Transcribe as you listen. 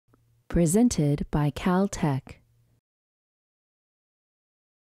Presented by Caltech.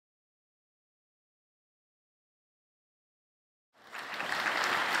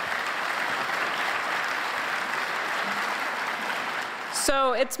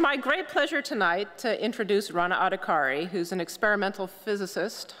 So it's my great pleasure tonight to introduce Rana Adhikari, who's an experimental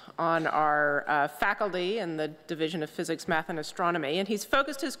physicist on our faculty in the Division of Physics, Math, and Astronomy. And he's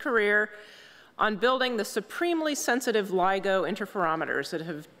focused his career on building the supremely sensitive LIGO interferometers that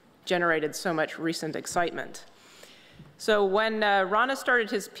have generated so much recent excitement. So when Rana started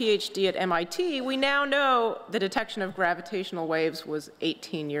his PhD at MIT, we now know the detection of gravitational waves was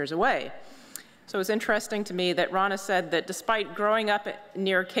 18 years away. So it's interesting to me that Rana said that despite growing up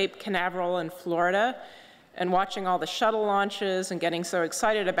near Cape Canaveral in Florida and watching all the shuttle launches and getting so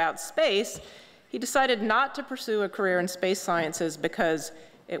excited about space, he decided not to pursue a career in space sciences because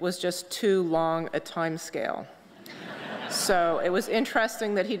it was just too long a time scale. So it was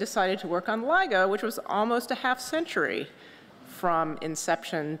interesting that he decided to work on LIGO, which was almost a half century from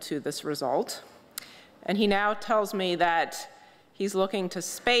inception to this result. And he now tells me that he's looking to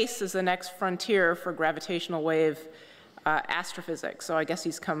space as the next frontier for gravitational wave astrophysics. So I guess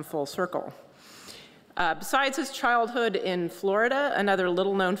he's come full circle. Besides his childhood in Florida, another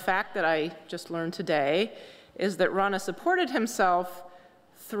little-known fact that I just learned today is that Rana supported himself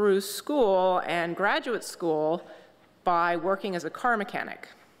through school and graduate school by working as a car mechanic,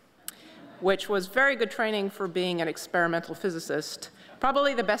 which was very good training for being an experimental physicist,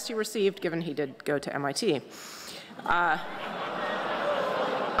 probably the best he received given he did go to MIT. I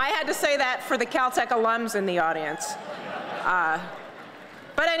had to say that for the Caltech alums in the audience.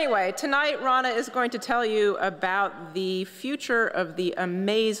 But anyway, tonight Rana is going to tell you about the future of the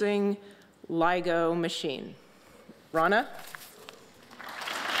amazing LIGO machine. Rana?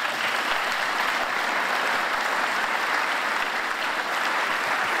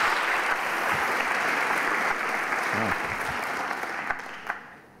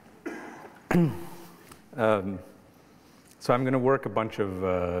 So I'm going to work a bunch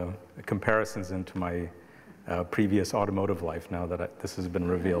of comparisons into my previous automotive life now that this has been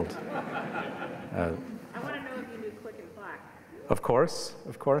revealed. I want to know if you knew Click and Clack. Of course.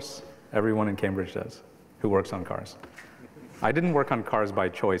 Everyone in Cambridge does who works on cars. I didn't work on cars by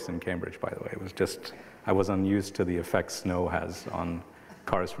choice in Cambridge, by the way. It was just I was unused to the effects snow has on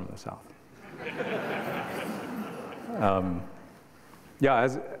cars from the south.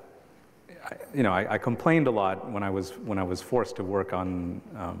 I complained a lot when I was forced to work on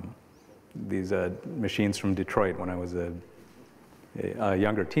these machines from Detroit when I was a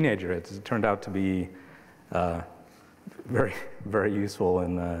younger teenager. It turned out to be very, very useful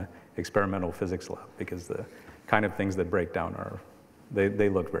in experimental physics lab because the kind of things that break down they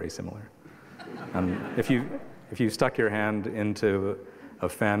look very similar. If you stuck your hand into a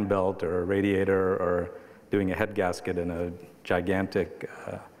fan belt or a radiator or doing a head gasket in a gigantic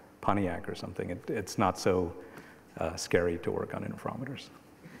Pontiac or something, it's not so scary to work on interferometers,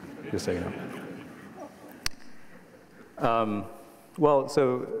 just so you know. Well,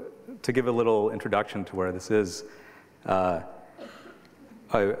 so to give a little introduction to where this is, one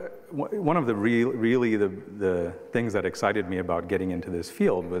of the things that excited me about getting into this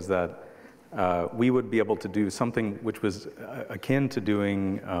field was that we would be able to do something which was akin to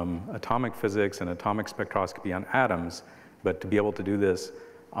doing atomic physics and atomic spectroscopy on atoms, but to be able to do this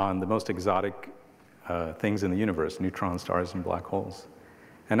on the most exotic things in the universe, neutron stars and black holes.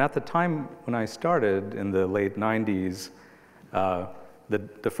 And at the time when I started in the late 90s,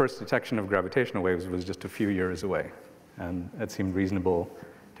 the first detection of gravitational waves was just a few years away. And it seemed reasonable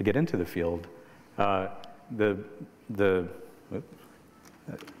to get into the field. Whenever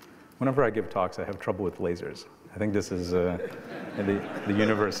I give talks, I have trouble with lasers. I think this is, the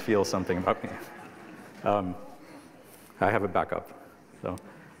universe feels something about me. I have a backup. So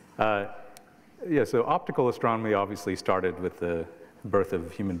optical astronomy obviously started with the birth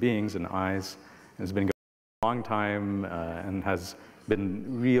of human beings and eyes. It's been going on a long time and has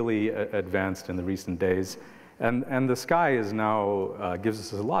been really advanced in the recent days. And the sky is now gives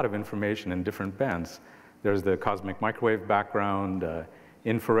us a lot of information in different bands. There's the cosmic microwave background,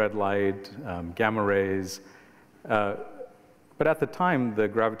 infrared light, gamma rays. But at the time, the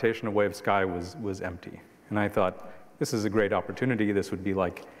gravitational wave sky was empty. And I thought, this is a great opportunity. This would be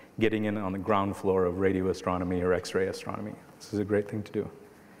like getting in on the ground floor of radio astronomy or X-ray astronomy. This is a great thing to do.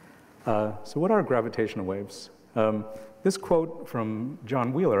 So what are gravitational waves? This quote from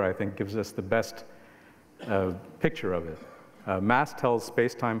John Wheeler, I think, gives us the best picture of it. Mass tells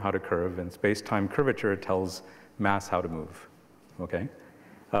space-time how to curve, and space-time curvature tells mass how to move. Okay?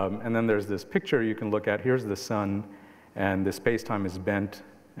 And then there's this picture you can look at. Here's the sun, and the space-time is bent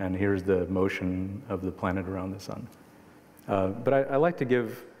and here's the motion of the planet around the sun. But I like to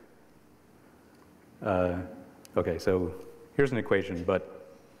give, okay, so here's an equation, but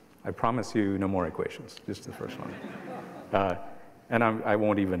I promise you no more equations, just the first one. And I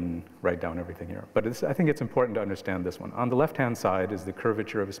won't even write down everything here. But I think it's important to understand this one. On the left-hand side is the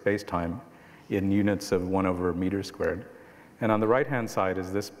curvature of space-time in units of 1/meters squared. And on the right-hand side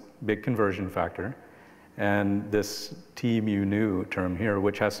is this big conversion factor, and this T mu nu term here,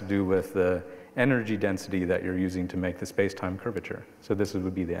 which has to do with the energy density that you're using to make the space-time curvature. So this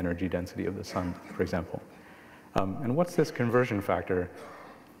would be the energy density of the sun, for example. And what's this conversion factor?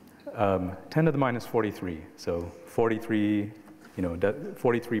 10 to the minus 43. So 43,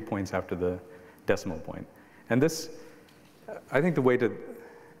 43 points after the decimal point. And this, I think the way to,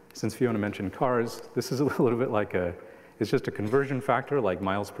 since Fiona mentioned cars, this is a little bit like it's just a conversion factor like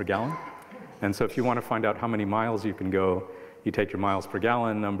miles per gallon. And so if you want to find out how many miles you can go, you take your miles per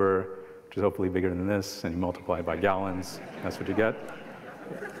gallon number, which is hopefully bigger than this, and you multiply it by gallons. That's what you get.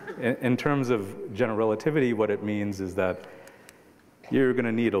 In terms of general relativity, what it means is that you're going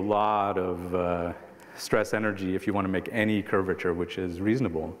to need a lot of stress energy if you want to make any curvature which is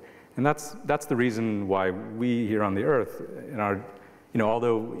reasonable. And that's the reason why we here on the Earth, in our,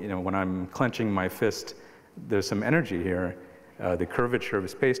 although when I'm clenching my fist, there's some energy here, the curvature of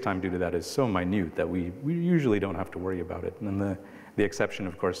space-time due to that is so minute that we usually don't have to worry about it. And then the exception,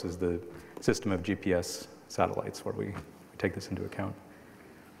 of course, is the system of GPS satellites where we take this into account.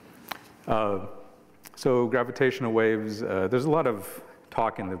 So gravitational waves, there's a lot of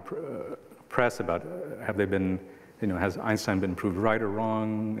talk in the press about have they been, has Einstein been proved right or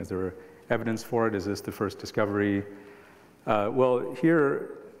wrong? Is there evidence for it? Is this the first discovery? Well,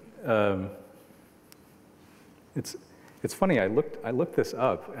 here, it's funny, I looked this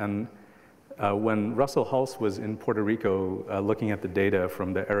up, and when Russell Hulse was in Puerto Rico looking at the data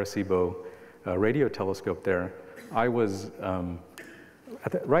from the Arecibo radio telescope there, I was,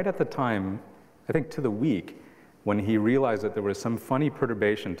 right at the time, I think to the week, when he realized that there was some funny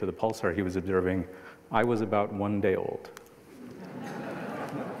perturbation to the pulsar he was observing, I was about 1 day old.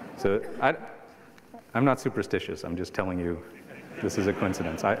 So I'm not superstitious, I'm just telling you this is a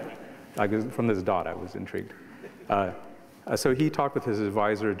coincidence. From this dot, I was intrigued. So he talked with his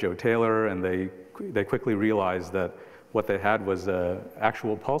advisor, Joe Taylor, and they quickly realized that what they had was an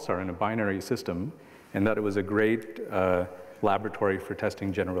actual pulsar in a binary system, and that it was a great laboratory for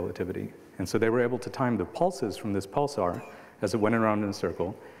testing general relativity. And so they were able to time the pulses from this pulsar as it went around in a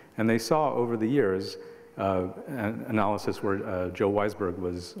circle, and they saw over the years an analysis where Joe Weisberg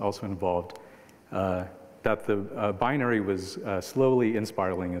was also involved, that the binary was slowly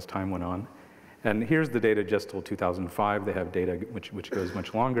inspiraling as time went on. And here's the data just till 2005. They have data which goes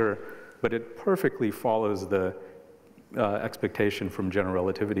much longer, but it perfectly follows the expectation from general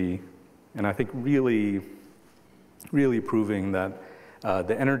relativity, and I think really proving that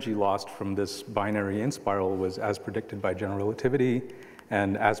the energy lost from this binary inspiral was as predicted by general relativity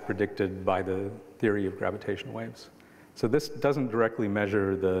and as predicted by the theory of gravitational waves. So this doesn't directly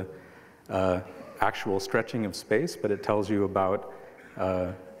measure the actual stretching of space, but it tells you about,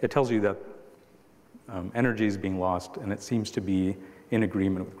 it tells you that energy is being lost, and it seems to be in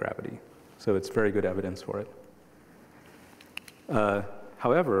agreement with gravity. So it's very good evidence for it.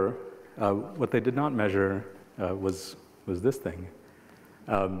 However, what they did not measure was this thing.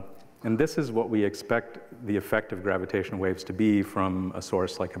 And this is what we expect the effect of gravitational waves to be from a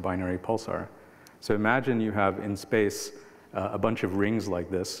source like a binary pulsar. So imagine you have in space a bunch of rings like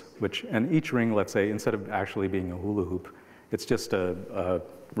this, and each ring, let's say, instead of actually being a hula hoop, it's just a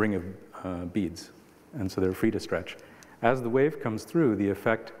ring of beads. And so they're free to stretch. As the wave comes through, the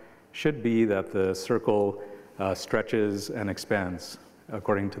effect should be that the circle stretches and expands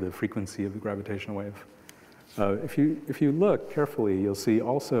according to the frequency of the gravitational wave. If you look carefully, you'll see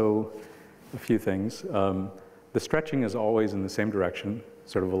also a few things. The stretching is always in the same direction,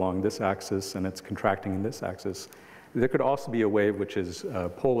 sort of along this axis, and it's contracting in this axis. There could also be a wave which is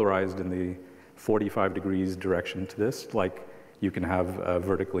polarized in the 45 degrees direction to this, like you can have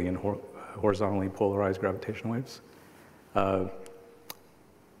vertically and horizontally polarized gravitational waves.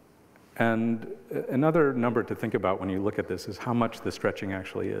 And another number to think about when you look at this is how much the stretching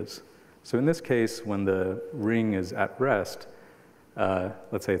actually is. So in this case, when the ring is at rest,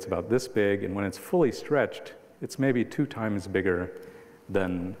 let's say it's about this big, and when it's fully stretched, it's maybe 2 times bigger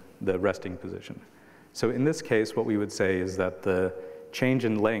than the resting position. So in this case, what we would say is that the change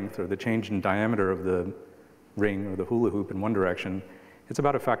in length or the change in diameter of the ring or the hula hoop in one direction, it's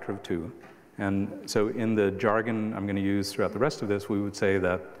about a factor of 2. And so in the jargon I'm going to use throughout the rest of this, we would say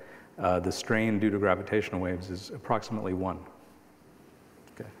that the strain due to gravitational waves is approximately 1.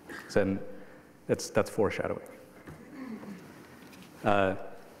 Okay. So that's foreshadowing.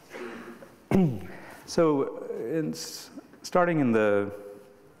 So starting in the,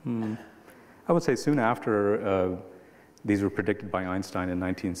 I would say soon after these were predicted by Einstein in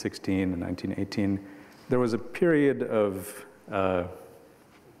 1916 and 1918, there was a period of,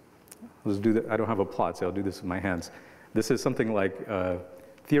 let's do that. I don't have a plot, so I'll do this with my hands. This is something like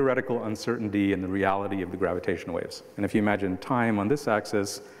theoretical uncertainty in the reality of the gravitational waves. And if you imagine time on this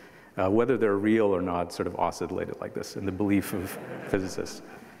axis, whether they're real or not sort of oscillated like this in the belief of physicists.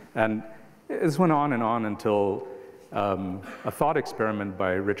 And this went on and on until a thought experiment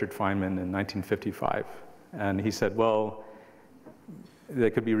by Richard Feynman in 1955. And he said, well, they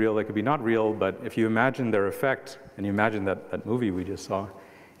could be real, they could be not real, but if you imagine their effect, and you imagine that movie we just saw,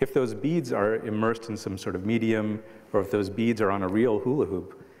 if those beads are immersed in some sort of medium, or if those beads are on a real hula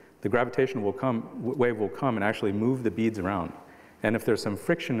hoop, the gravitational wave will come and actually move the beads around. And if there's some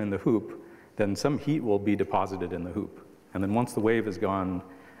friction in the hoop, then some heat will be deposited in the hoop. And then once the wave is gone,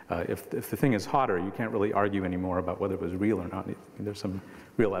 if the thing is hotter, you can't really argue anymore about whether it was real or not. There's some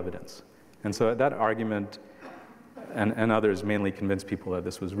real evidence. And so that argument and others mainly convinced people that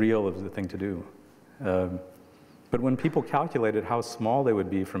this was real, it was the thing to do. But when people calculated how small they would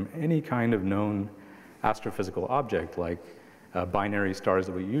be from any kind of known astrophysical object, like binary stars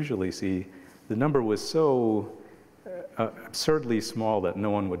that we usually see, the number was so absurdly small that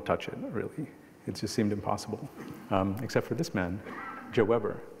no one would touch it, really. It just seemed impossible, except for this man, Joe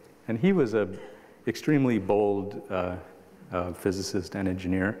Weber. And he was an extremely bold physicist and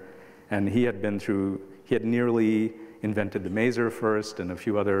engineer, and he had nearly invented the maser first and a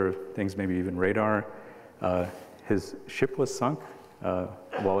few other things, maybe even radar. His ship was sunk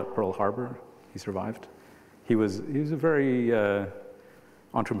while at Pearl Harbor. He survived. He was a very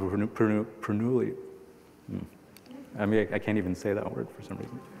entrepreneurial. I mean, I can't even say that word for some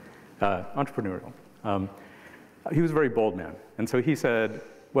reason. Entrepreneurial. He was a very bold man. And so he said,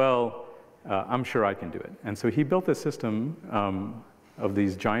 well, I'm sure I can do it. And so he built a system of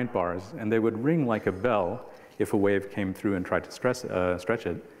these giant bars, and they would ring like a bell if a wave came through and tried to stretch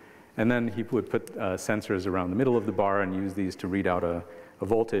it. And then he would put sensors around the middle of the bar and use these to read out a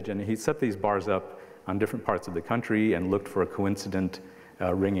voltage. And he set these bars up on different parts of the country and looked for a coincident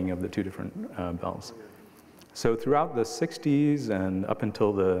ringing of the two different bells. So throughout the 60s and up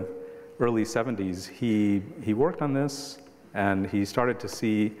until the early 70s, he worked on this, and he started to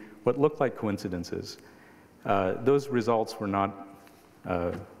see what looked like coincidences. Those results were not,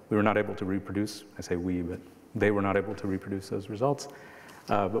 we were not able to reproduce. I say we, but they were not able to reproduce those results.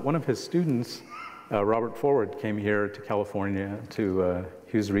 But one of his students, Robert Forward, came here to California to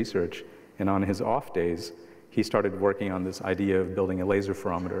Hughes Research, and on his off days, he started working on this idea of building a laser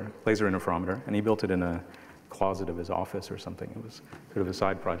interferometer, and he built it in a closet of his office or something. It was sort of a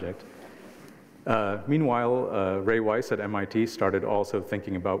side project. Meanwhile, Ray Weiss at MIT started also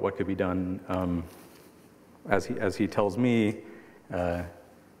thinking about what could be done, as he tells me,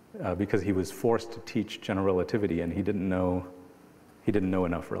 because he was forced to teach general relativity, and he didn't know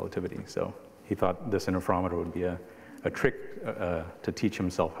enough relativity. So he thought this interferometer would be a trick to teach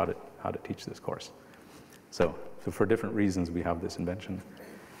himself how to teach this course. So for different reasons, we have this invention.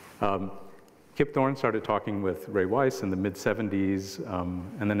 Kip Thorne started talking with Ray Weiss in the mid-70s,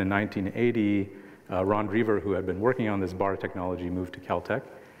 and then in 1980, Ron Drever, who had been working on this bar technology, moved to Caltech.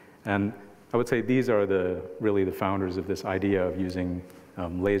 And I would say these are really the founders of this idea of using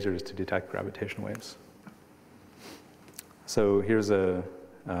lasers to detect gravitational waves. So here's an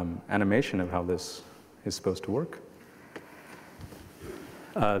animation of how this is supposed to work.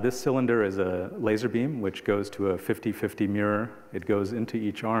 This cylinder is a laser beam, which goes to a 50-50 mirror. It goes into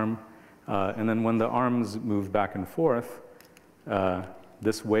each arm. And then when the arms move back and forth,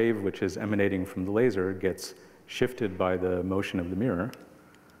 this wave, which is emanating from the laser, gets shifted by the motion of the mirror.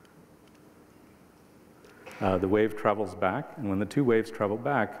 The wave travels back, and when the two waves travel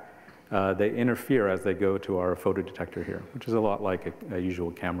back, they interfere as they go to our photodetector here, which is a lot like a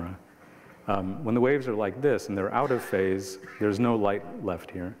usual camera. When the waves are like this and they're out of phase, there's no light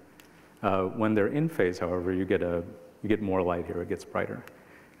left here. When they're in phase, however, you get more light here. It gets brighter.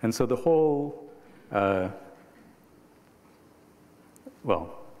 And so the whole,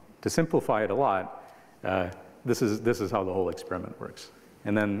 well, to simplify it a lot, this is how the whole experiment works.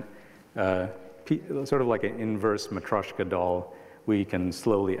 And then, sort of like an inverse Matryoshka doll, we can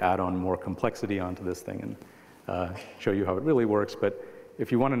slowly add on more complexity onto this thing and show you how it really works. But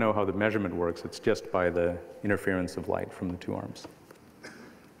if you want to know how the measurement works, it's just by the interference of light from the two arms.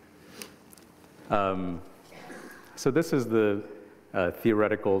 So this is the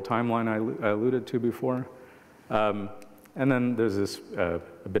theoretical timeline I alluded to before. And then there's this a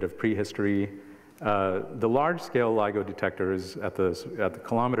bit of prehistory. The large-scale LIGO detectors at the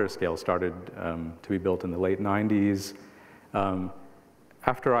kilometer scale started to be built in the late 90s.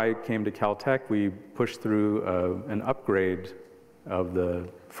 After I came to Caltech, we pushed through an upgrade of the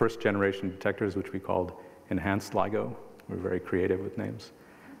first generation detectors, which we called enhanced LIGO. We're very creative with names.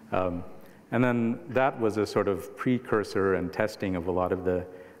 And then that was a sort of precursor and testing of a lot of the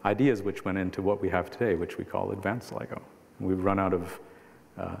ideas which went into what we have today, which we call advanced LIGO. We've run out of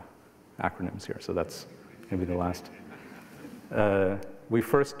acronyms here, so that's maybe the last. We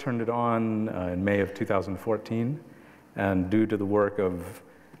first turned it on in May of 2014, and due to the work of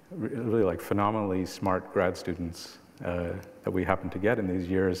really like phenomenally smart grad students that we happened to get in these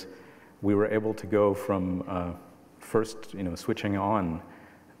years, we were able to go from first switching on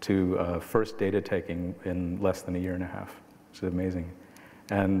to first data taking in less than a year and a half, which is amazing.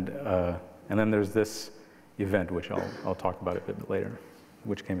 And then there's this event, which I'll talk about a bit later,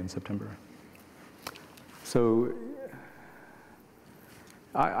 which came in September. So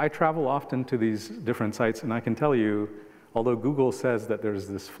I travel often to these different sites, and I can tell you, although Google says that there's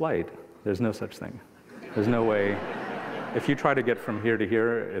this flight, there's no such thing. There's no way. If you try to get from here to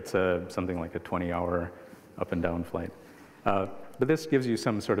here, it's something like a 20-hour up and down flight. But this gives you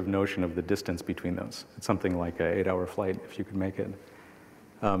some sort of notion of the distance between those. It's something like an 8-hour flight, if you could make it.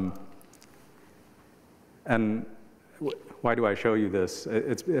 And why do I show you this?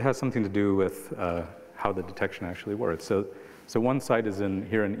 It has something to do with how the detection actually works. So one site is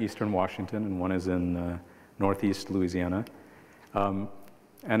here in eastern Washington, and one is in northeast Louisiana.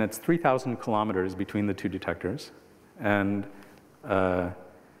 And it's 3,000 kilometers between the two detectors. And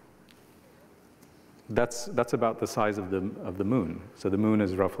that's about the size of the moon. So the moon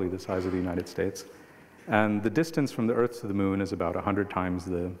is roughly the size of the United States. And the distance from the Earth to the moon is about 100 times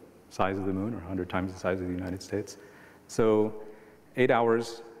the size of the moon, or 100 times the size of the United States. So 8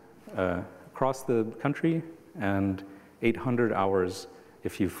 hours across the country, and 800 hours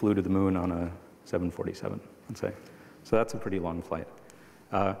if you flew to the moon on a 747, let's say. So that's a pretty long flight.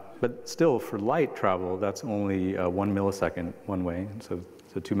 But still, for light travel, that's only 1 millisecond one way, so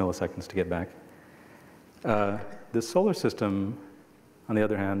 2 milliseconds to get back. The solar system, on the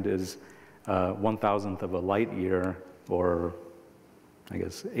other hand, is 1,000th of a light year, or I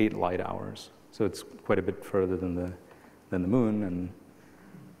guess 8 light hours. So it's quite a bit further than the moon, and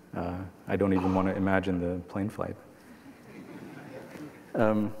I don't even want to imagine the plane flight.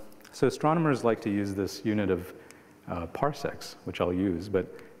 So astronomers like to use this unit of parsecs, which I'll use,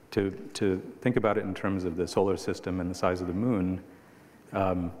 but to think about it in terms of the solar system and the size of the moon,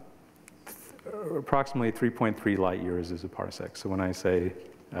 approximately 3.3 light years is a parsec. So when I say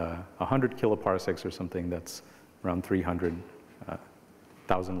 100 kiloparsecs or something, that's around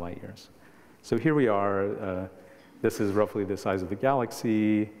 300,000 light years. So here we are. This is roughly the size of the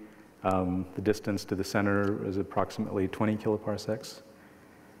galaxy. The distance to the center is approximately 20 kiloparsecs.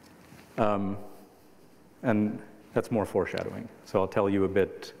 And that's more foreshadowing. So I'll tell you a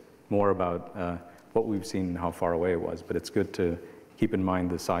bit more about what we've seen and how far away it was, but it's good to keep in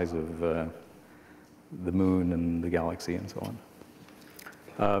mind the size of the moon and the galaxy and so on.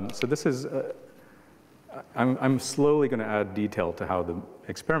 So this is, I'm slowly going to add detail to how the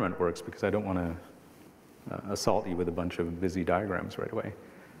experiment works, because I don't want to assault you with a bunch of busy diagrams right away.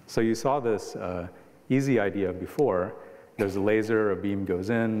 So you saw this easy idea before. There's a laser, a beam goes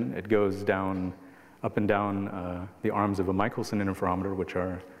in, it goes down, up and down the arms of a Michelson interferometer, which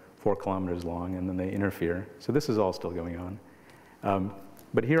are 4 kilometers long, and then they interfere. So this is all still going on.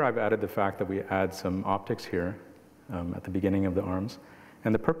 But here I've added the fact that we add some optics here at the beginning of the arms.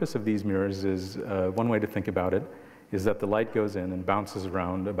 And the purpose of these mirrors is, one way to think about it, is that the light goes in and bounces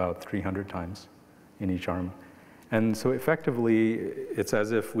around about 300 times in each arm. And so effectively, it's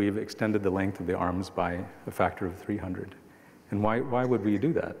as if we've extended the length of the arms by a factor of 300. And why would we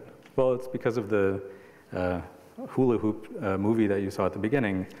do that? Well, it's because of the hula hoop movie that you saw at the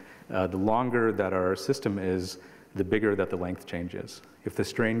beginning. The longer that our system is, the bigger that the length change is. If the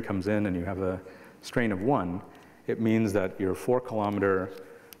strain comes in and you have a strain of 1, it means that your 4-kilometer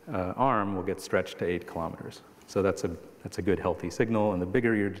arm will get stretched to 8 kilometers. So that's a good, healthy signal, and the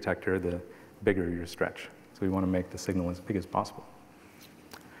bigger your detector, the bigger your stretch. So we want to make the signal as big as possible.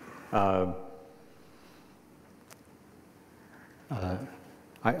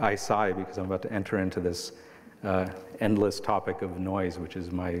 I sigh because I'm about to enter into this endless topic of noise, which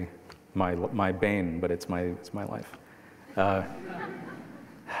is my bane, but it's my life.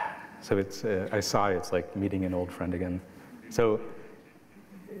 So I sigh. It's like meeting an old friend again. So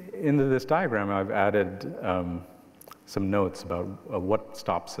into this diagram, I've added some notes about what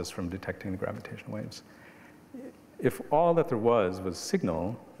stops us from detecting the gravitational waves. if all that there was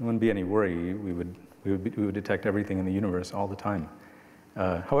signal, there wouldn't be any worry. We would detect everything in the universe all the time.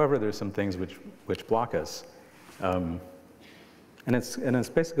 However, there's some things which block us. And it's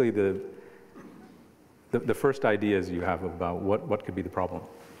basically the first ideas you have about what could be the problem.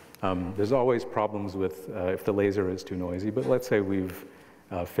 There's always problems with if the laser is too noisy, but let's say we've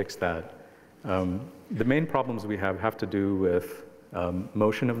fixed that. The main problems we have to do with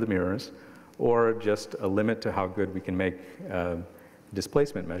motion of the mirrors, or just a limit to how good we can make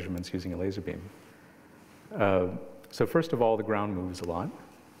displacement measurements using a laser beam. So first of all, the ground moves a lot.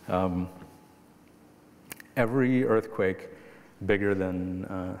 Every earthquake bigger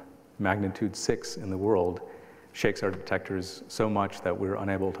than magnitude 6 in the world shakes our detectors so much that we're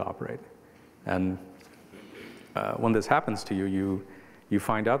unable to operate. And when this happens to you, you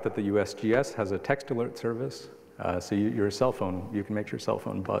find out that the USGS has a text alert service. So your cell phone, you can make your cell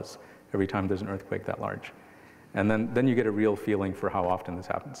phone buzz every time there's an earthquake that large. And then you get a real feeling for how often this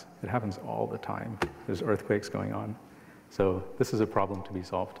happens. It happens all the time. There's earthquakes going on. So this is a problem to be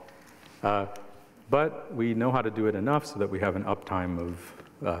solved. But we know how to do it enough so that we have an uptime of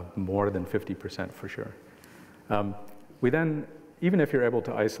more than 50% for sure. We then, even if you're able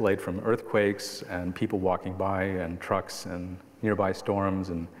to isolate from earthquakes and people walking by and trucks and nearby storms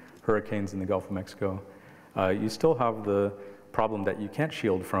and hurricanes in the Gulf of Mexico, you still have the problem that you can't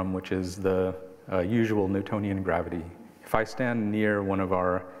shield from, which is the usual Newtonian gravity. If I stand near one of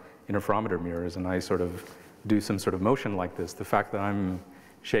our interferometer mirrors and I sort of do some sort of motion like this, the fact that I'm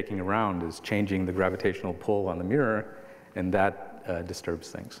shaking around is changing the gravitational pull on the mirror, and that disturbs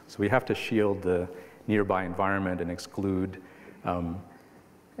things. So we have to shield the nearby environment and exclude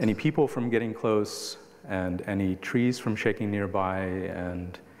any people from getting close, and any trees from shaking nearby,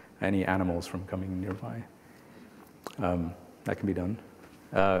 and any animals from coming nearby. That can be done.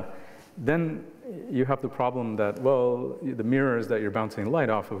 Then you have the problem that, well, the mirrors that you're bouncing light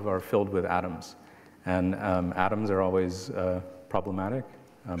off of are filled with atoms. And atoms are always problematic.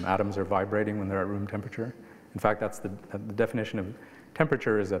 Atoms are vibrating when they're at room temperature. In fact, that's the definition of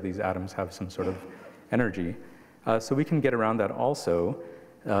temperature, is that these atoms have some sort of energy. So we can get around that also.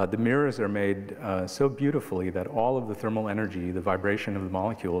 The mirrors are made so beautifully that all of the thermal energy, the vibration of the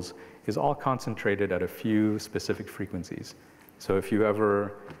molecules, is all concentrated at a few specific frequencies. So if you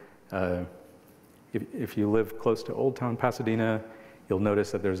ever, if you live close to Old Town Pasadena, you'll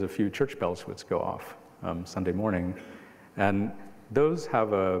notice that there's a few church bells which go off Sunday morning. And those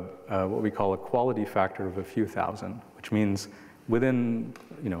have what we call a quality factor of a few thousand, which means within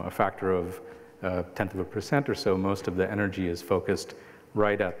a factor of 0.1% or so, most of the energy is focused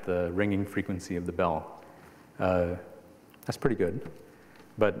right at the ringing frequency of the bell. That's pretty good,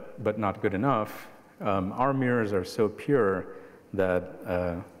 but not good enough. Our mirrors are so pure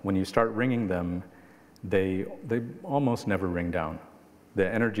that when you start ringing them, they almost never ring down.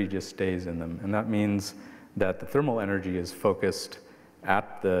 The energy just stays in them, and that means that the thermal energy is focused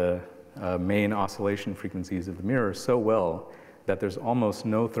at the main oscillation frequencies of the mirror so well that there's almost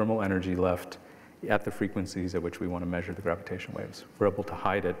no thermal energy left at the frequencies at which we want to measure the gravitational waves. We're able to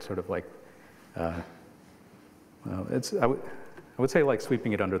hide it sort of like, I would say like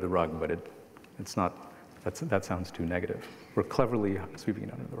sweeping it under the rug, but it's not, that sounds too negative. We're cleverly sweeping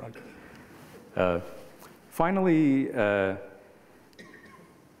it under the rug. Finally,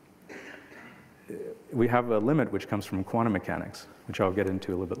 we have a limit which comes from quantum mechanics, which I'll get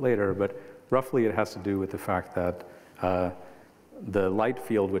into a little bit later, but roughly it has to do with the fact that the light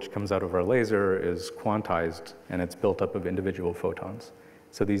field which comes out of our laser is quantized, and it's built up of individual photons.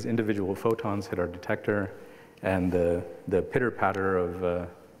 So these individual photons hit our detector, and the pitter-patter of,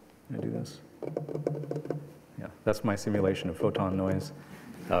 can I do this? Yeah, that's my simulation of photon noise.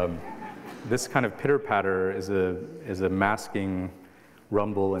 This kind of pitter-patter is a masking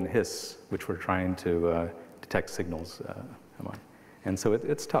rumble and hiss, which we're trying to detect signals on. And so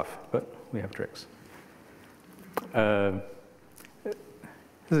it's tough, but we have tricks.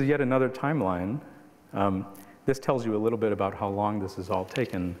 This is yet another timeline. This tells you a little bit about how long this has all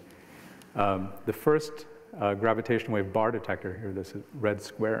taken. The first gravitational wave bar detector here, this red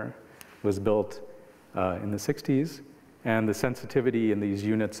square, was built in the 60s, and the sensitivity in these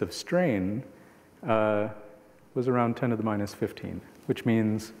units of strain was around 10 to the minus 15, which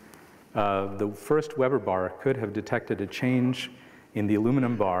means the first Weber bar could have detected a change in the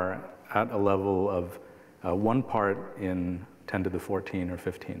aluminum bar at a level of 1 part in 10 to the 14 or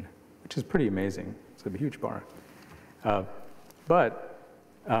 15, which is pretty amazing. It's a huge bar. But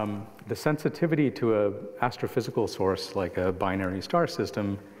the sensitivity to an astrophysical source like a binary star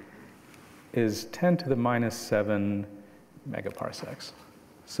system is 10 to the minus 7 megaparsecs.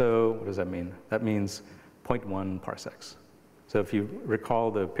 So what does that mean? That means 0.1 parsecs. So if you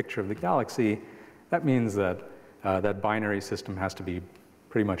recall the picture of the galaxy, that means that that binary system has to be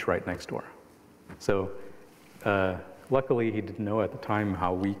pretty much right next door. So luckily, he didn't know at the time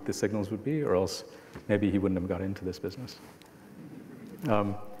how weak the signals would be, or else maybe he wouldn't have got into this business.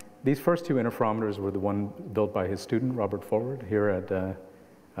 These first two interferometers were the one built by his student, Robert Forward, here at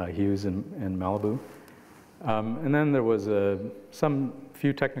Hughes in Malibu. And then there was some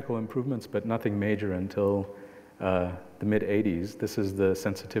few technical improvements, but nothing major until the mid-'80s. This is the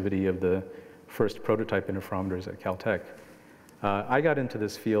sensitivity of the first prototype interferometers at Caltech. I got into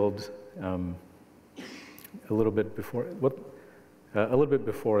this field a little bit before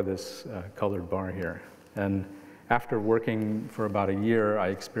this colored bar here. And after working for about a year, I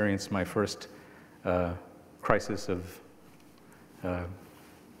experienced my first crisis of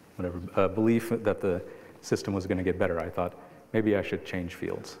belief that the system was going to get better. I thought, maybe I should change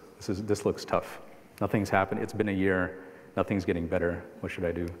fields. This looks tough. Nothing's happened. It's been a year. Nothing's getting better. What should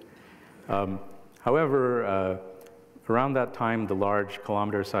I do? However, around that time, the large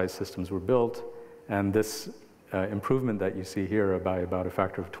kilometer-sized systems were built, and this improvement that you see here by about a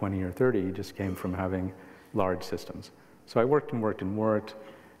factor of 20 or 30 just came from having large systems. So I worked and worked and worked.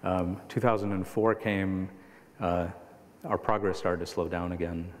 2004 came. Our progress started to slow down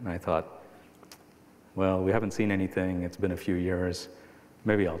again, and I thought, well, we haven't seen anything. It's been a few years.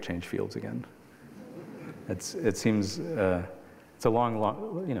 Maybe I'll change fields again. It seems it's a long,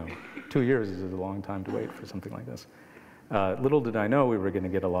 2 years is a long time to wait for something like this. Little did I know we were going to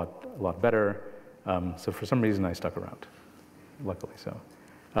get a lot better. So for some reason, I stuck around, luckily so.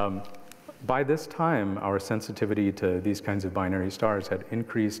 By this time, our sensitivity to these kinds of binary stars had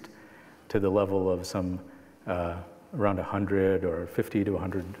increased to the level of some around 100 or 50 to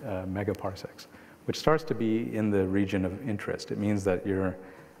 100 megaparsecs, which starts to be in the region of interest. It means that you're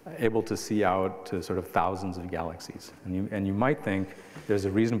able to see out to sort of thousands of galaxies. And you might think there's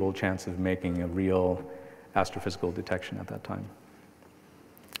a reasonable chance of making a real astrophysical detection at that time.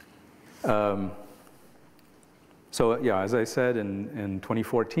 So yeah, as I said, in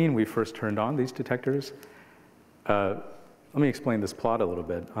 2014, we first turned on these detectors. Let me explain this plot a little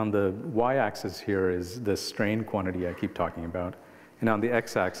bit. On the y-axis here is the strain quantity I keep talking about. And on the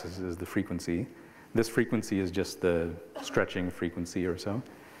x-axis is the frequency. This frequency is just the stretching frequency or so.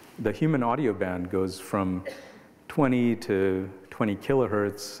 The human audio band goes from 20 to 20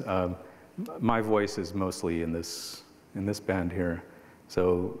 kilohertz. My voice is mostly in this band here.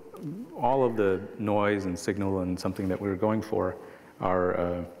 So all of the noise and signal and something that we were going for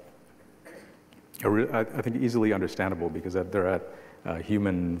are I think easily understandable because they're at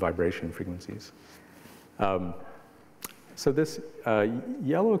human vibration frequencies. So this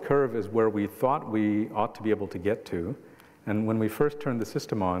yellow curve is where we thought we ought to be able to get to. And when we first turned the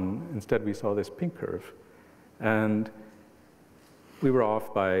system on, instead we saw this pink curve. And we were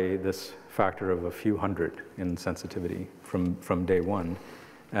off by this factor of a few hundred in sensitivity from day one.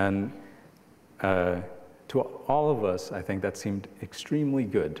 And to all of us, I think that seemed extremely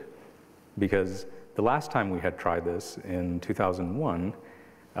good, because the last time we had tried this in 2001,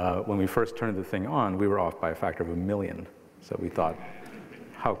 when we first turned the thing on, we were off by a factor of 1,000,000. So we thought,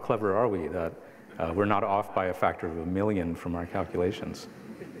 how clever are we that we're not off by a factor of 1,000,000 from our calculations?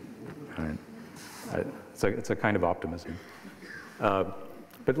 Right. It's a kind of optimism.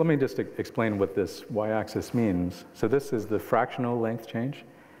 But let me just explain what this y-axis means. So this is the fractional length change.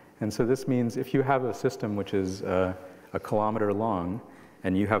 And so this means if you have a system which is a kilometer long,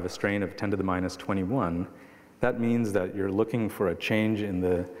 and you have a strain of 10 to the minus 21, that means that you're looking for a change in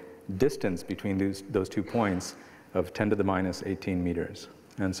the distance between those 2 points of 10 to the minus 18 meters.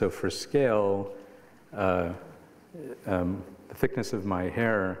 And so for scale, the thickness of my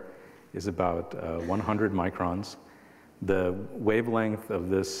hair is about 100 microns. The wavelength of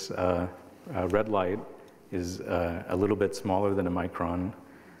this red light is a little bit smaller than a micron.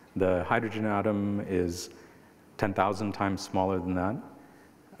 The hydrogen atom is 10,000 times smaller than that.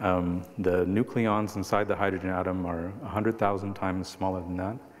 The nucleons inside the hydrogen atom are 100,000 times smaller than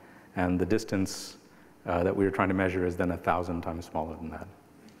that. And the distance that we were trying to measure is then 1,000 times smaller than that.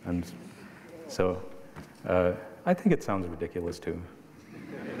 And so I think it sounds ridiculous too.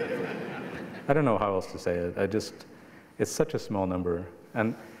 I don't know how else to say it. It's such a small number.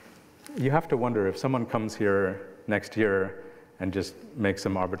 And you have to wonder if someone comes here next year and just makes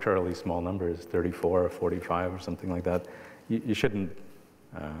some arbitrarily small numbers, 34 or 45 or something like that, you shouldn't,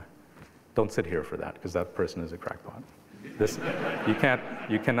 don't sit here for that, because that person is a crackpot.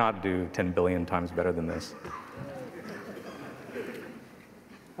 You cannot do 10 billion times better than this.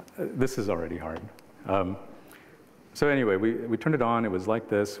 This is already hard. So anyway, we turned it on. It was like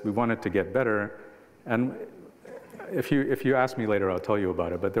this. We wanted to get better. And if you ask me later, I'll tell you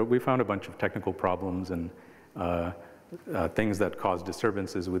about it. But we found a bunch of technical problems and things that cause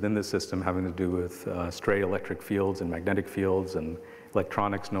disturbances within the system having to do with stray electric fields and magnetic fields and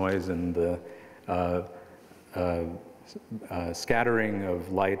electronics noise and the scattering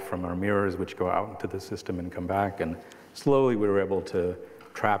of light from our mirrors, which go out into the system and come back. And slowly we were able to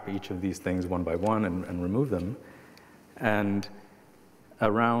trap each of these things one by one and remove them. And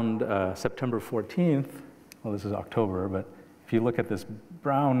around September 14th, well, this is October, but if you look at this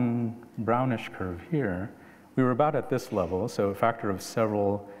brownish curve here, we were about at this level, so a factor of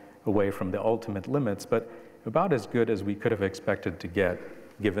several away from the ultimate limits, but about as good as we could have expected to get,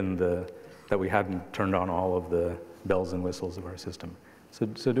 given that we hadn't turned on all of the bells and whistles of our system. So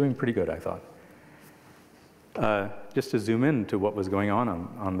doing pretty good, I thought. Just to zoom in to what was going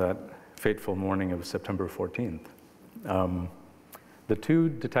on that fateful morning of September 14th. The two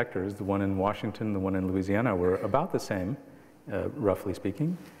detectors, the one in Washington, the one in Louisiana, were about the same, roughly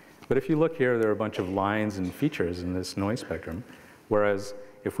speaking. But if you look here, there are a bunch of lines and features in this noise spectrum, whereas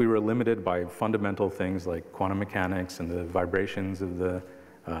if we were limited by fundamental things like quantum mechanics and the vibrations of the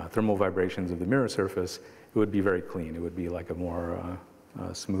thermal vibrations of the mirror surface, it would be very clean. It would be like a more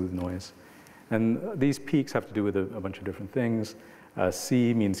smooth noise. And these peaks have to do with a bunch of different things.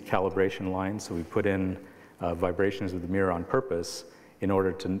 C means calibration line, so we put in vibrations of the mirror on purpose in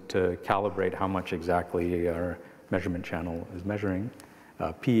order to calibrate how much exactly our measurement channel is measuring.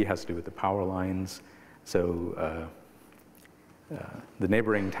 P has to do with the power lines. So the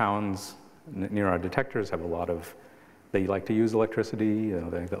neighboring towns near our detectors have a lot of, they like to use electricity. You know,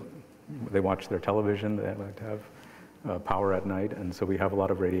 they watch their television. They like to have power at night. And so we have a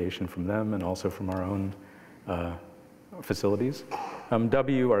lot of radiation from them and also from our own facilities.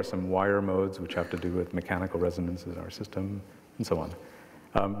 W are some wire modes which have to do with mechanical resonance in our system and so on.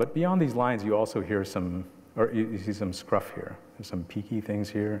 But beyond these lines, you also hear some, or you see some scruff here. There's some peaky things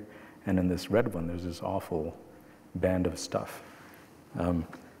here. And in this red one, there's this awful band of stuff.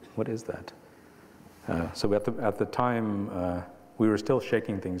 What is that? So at the time, we were still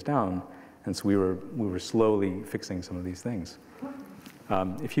shaking things down, and so we were slowly fixing some of these things.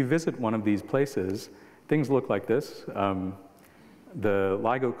 If you visit one of these places, things look like this. The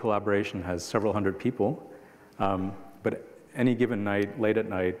LIGO collaboration has several hundred people, but any given night, late at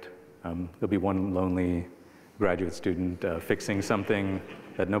night, there'll be one lonely graduate student fixing something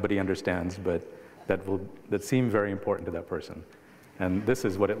that nobody understands, but that seems very important to that person. And this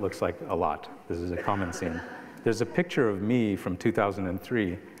is what it looks like a lot. This is a common scene. There's a picture of me from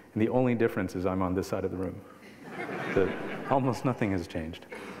 2003, and the only difference is I'm on this side of the room. Almost nothing has changed.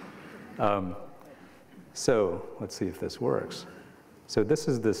 So let's see if this works. So this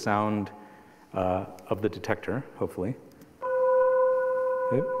is the sound of the detector, hopefully.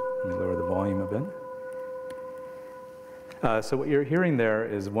 Okay, let me lower the volume a bit. So what you're hearing there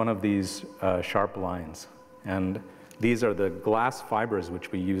is one of these sharp lines. And these are the glass fibers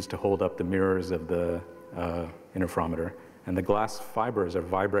which we use to hold up the mirrors of the interferometer. And the glass fibers are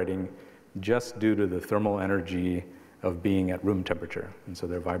vibrating just due to the thermal energy of being at room temperature. And so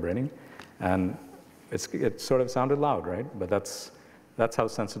they're vibrating. And it sort of sounded loud, right? But that's how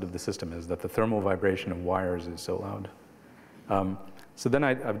sensitive the system is, that the thermal vibration of wires is so loud. So then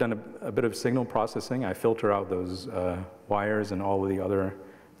I've done a bit of signal processing. I filter out those wires and all of the other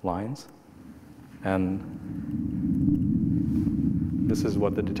lines. And this is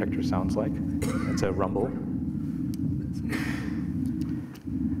what the detector sounds like. It's a rumble.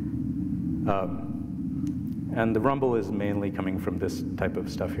 And the rumble is mainly coming from this type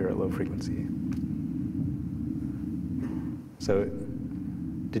of stuff here at low frequency. So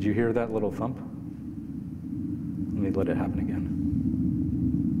did you hear that little thump? Let me let it happen again.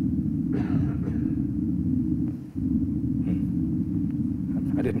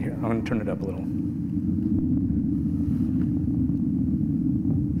 I didn't hear. I'm going to turn it up a little.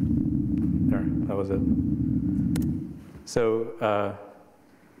 There, that was it. So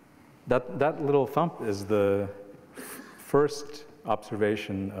that little thump is the first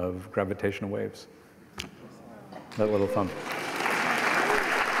observation of gravitational waves. That little thump.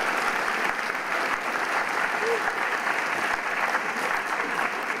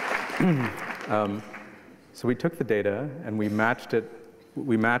 So we took the data and we matched it.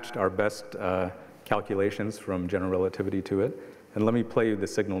 We matched our best calculations from general relativity to it. And let me play you the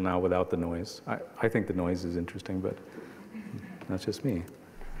signal now without the noise. I think the noise is interesting, but that's just me.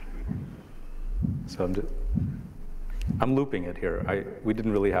 So I'm looping it here. We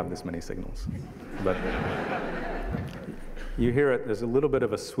didn't really have this many signals. But you hear it, there's a little bit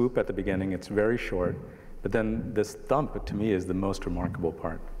of a swoop at the beginning. It's very short. But then this thump, to me, is the most remarkable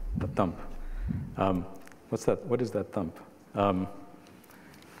part, the thump. What's that? What is that thump?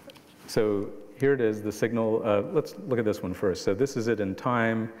 So here it is, the signal. Let's look at this one first. So this is it in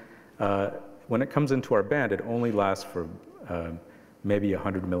time. When it comes into our band, it only lasts for maybe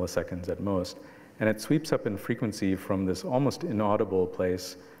 100 milliseconds at most. And it sweeps up in frequency from this almost inaudible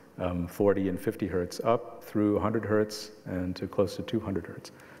place, 40 and 50 hertz, up through 100 hertz and to close to 200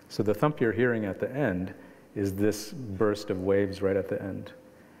 hertz. So the thump you're hearing at the end is this burst of waves right at the end.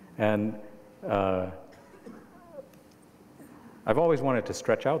 And I've always wanted to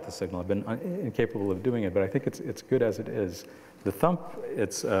stretch out the signal. I've been incapable of doing it, but I think it's good as it is. The thump,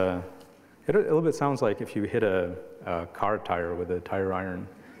 it a little bit sounds like if you hit a car tire with a tire iron.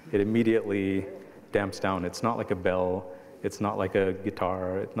 It immediately damps down. It's not like a bell. It's not like a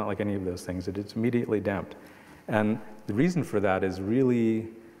guitar. It's not like any of those things. It's immediately damped. And the reason for that is really,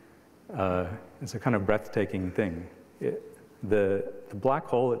 it's a kind of breathtaking thing. The black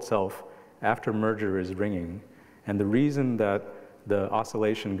hole itself, after merger, is ringing. And the reason that the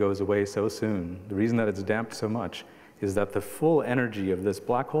oscillation goes away so soon, the reason that it's damped so much, is that the full energy of this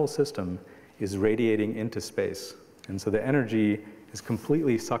black hole system is radiating into space. And so the energy is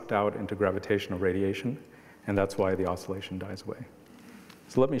completely sucked out into gravitational radiation, and that's why the oscillation dies away.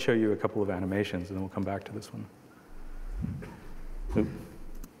 So let me show you a couple of animations, and then we'll come back to this one. Oop.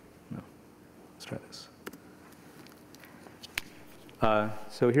 No. Let's try this.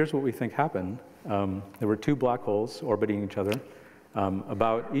 So here's what we think happened. There were two black holes orbiting each other,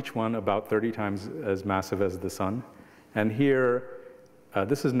 each one about 30 times as massive as the sun. And here,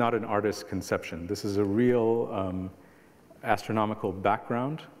 this is not an artist's conception. This is a real astronomical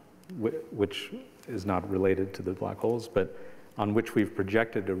background, which is not related to the black holes, but on which we've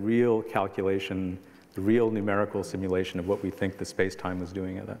projected a real calculation, the real numerical simulation of what we think the space-time was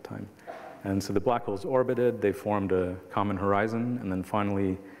doing at that time. And so the black holes orbited, they formed a common horizon, and then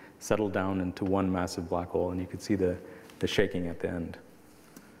finally settled down into one massive black hole, and you could see the shaking at the end.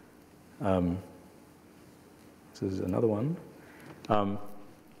 This is another one.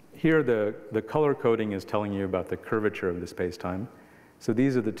 Here, the color coding is telling you about the curvature of the space-time. So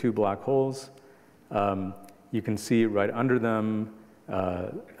these are the two black holes. You can see right under them,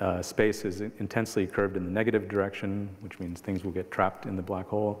 space is intensely curved in the negative direction, which means things will get trapped in the black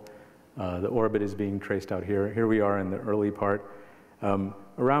hole. The orbit is being traced out here. Here we are in the early part.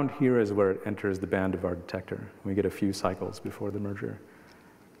 Around here is where it enters the band of our detector. We get a few cycles before the merger.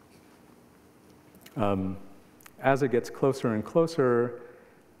 As it gets closer and closer,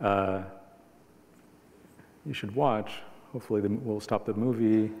 you should watch. Hopefully we'll stop the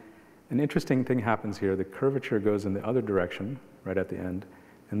movie. An interesting thing happens here. The curvature goes in the other direction, right at the end.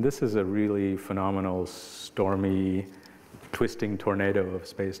 And this is a really phenomenal, stormy, twisting tornado of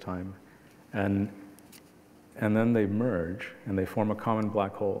space-time. And then they merge, and they form a common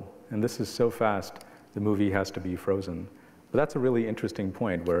black hole. And this is so fast, the movie has to be frozen. But that's a really interesting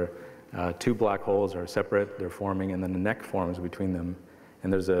point where two black holes are separate, they're forming, and then a neck forms between them.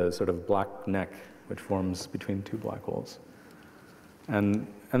 And there's a sort of black neck which forms between two black holes. And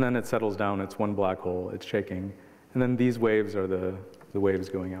then it settles down, it's one black hole, it's shaking. And then these waves are the waves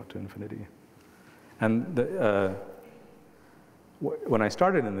going out to infinity. And when I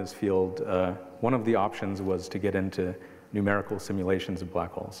started in this field, one of the options was to get into numerical simulations of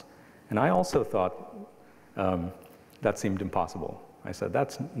black holes. And I also thought that seemed impossible. I said,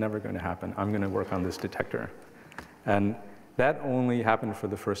 that's never going to happen. I'm going to work on this detector. And that only happened for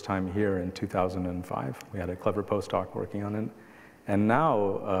the first time here in 2005. We had a clever postdoc working on it. And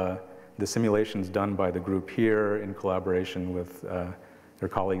now the simulations done by the group here in collaboration with their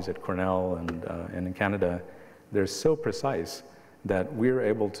colleagues at Cornell and in Canada, they're so precise that we're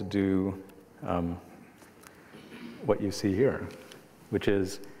able to do what you see here, which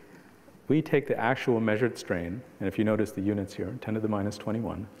is we take the actual measured strain, and if you notice the units here, 10 to the minus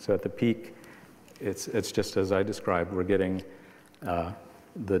 21. So at the peak, it's just as I described. We're getting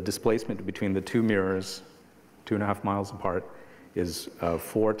the displacement between the two mirrors, 2.5 miles apart, is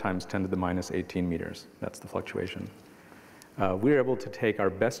 4 times 10 to the minus 18 meters. That's the fluctuation. We're able to take our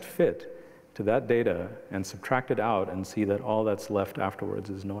best fit to that data and subtract it out and see that all that's left afterwards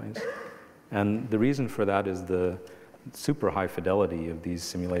is noise. And the reason for that is the super high fidelity of these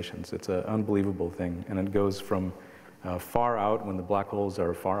simulations. It's an unbelievable thing, and it goes from far out when the black holes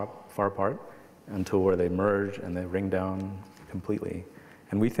are far apart until where they merge and they ring down completely.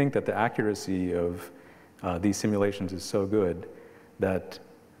 And we think that the accuracy of these simulations is so good that,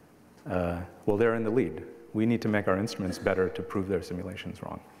 well, they're in the lead. We need to make our instruments better to prove their simulations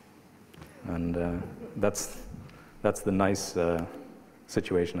wrong. And that's the nice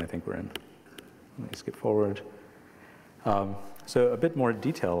situation I think we're in. Let me skip forward. So a bit more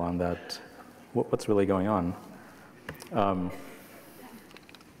detail on that what's really going on.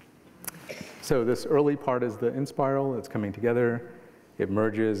 So this early part is the inspiral. It's coming together. It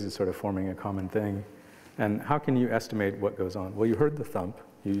merges. It's sort of forming a common thing. And how can you estimate what goes on? Well, you heard the thump.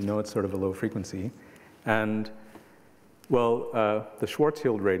 You know it's sort of a low frequency. And, well, the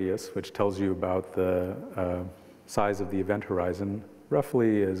Schwarzschild radius, which tells you about the size of the event horizon,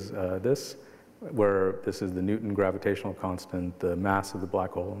 roughly is this, where this is the Newton gravitational constant, the mass of the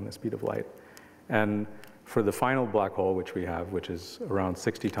black hole, and the speed of light. And for the final black hole, which we have, which is around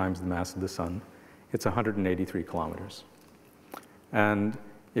 60 times the mass of the sun, it's 183 kilometers. And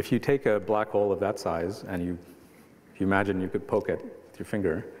if you take a black hole of that size, and you imagine you could poke it with your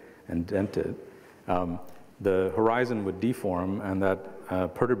finger and dent it, the horizon would deform, and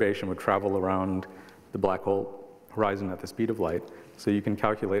that perturbation would travel around the black hole horizon at the speed of light. So you can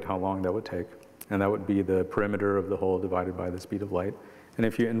calculate how long that would take. And that would be the perimeter of the hole divided by the speed of light. And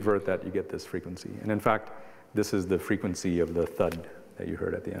if you invert that, you get this frequency. And in fact, this is the frequency of the thud that you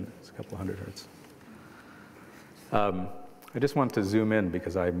heard at the end. It's a couple hundred hertz. I just want to zoom in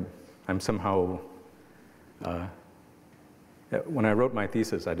because I'm somehow, when I wrote my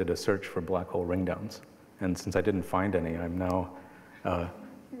thesis, I did a search for black hole ringdowns. And since I didn't find any, I'm now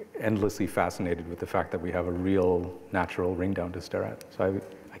endlessly fascinated with the fact that we have a real natural ringdown to stare at. So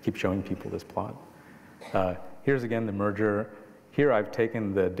I keep showing people this plot. Here's again the merger. Here I've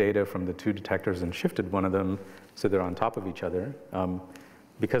taken the data from the two detectors and shifted one of them so they're on top of each other.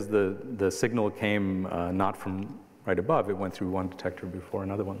 Because the signal came not from right above, it went through one detector before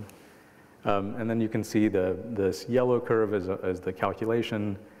another one. And then you can see this yellow curve as the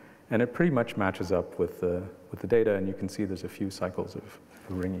calculation, and it pretty much matches up with the data, and you can see there's a few cycles of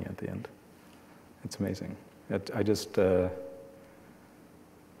ringing at the end. It's amazing.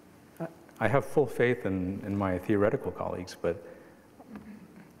 I have full faith in my theoretical colleagues, but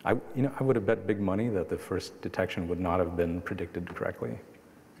I would have bet big money that the first detection would not have been predicted correctly.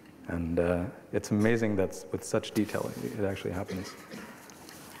 And it's amazing that with such detail it actually happens.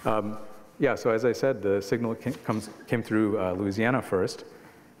 Yeah, so as I said, the signal came through Louisiana first,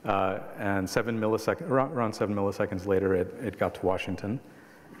 and around 7 milliseconds later it got to Washington.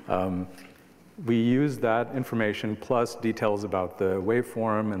 We used that information plus details about the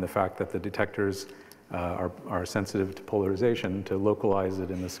waveform and the fact that the detectors are sensitive to polarization to localize it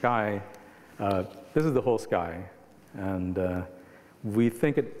in the sky. This is the whole sky. And we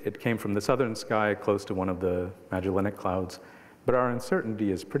think it came from the southern sky close to one of the Magellanic Clouds. But our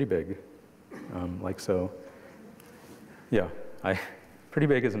uncertainty is pretty big, like so. Yeah, pretty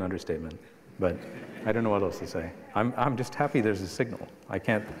big is an understatement. But I don't know what else to say. I'm just happy there's a signal. I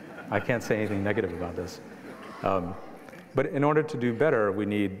can't say anything negative about this. But in order to do better, we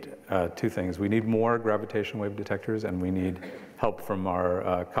need two things. We need more gravitational wave detectors, and we need help from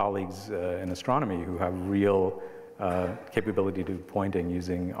our colleagues in astronomy who have real capability to pointing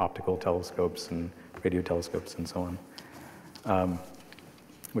using optical telescopes and radio telescopes and so on,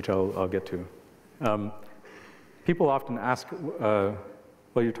 which I'll get to. People often ask, well,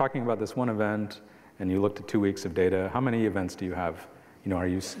 you're talking about this one event, and you looked at 2 weeks of data. How many events do you have?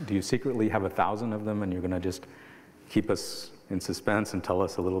 Do you secretly have 1,000 of them, and you're going to just keep us in suspense and tell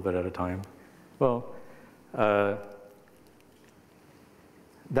us a little bit at a time? Well,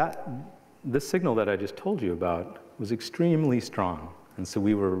 this signal that I just told you about was extremely strong, and so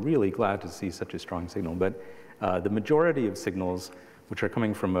we were really glad to see such a strong signal. But the majority of signals, which are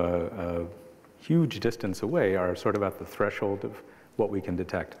coming from a huge distance away, are sort of at the threshold of what we can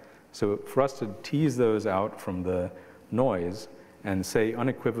detect. So for us to tease those out from the noise and say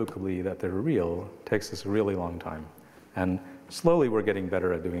unequivocally that they're real takes us a really long time. And slowly we're getting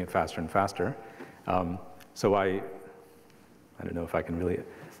better at doing it faster and faster. So I don't know if I can really,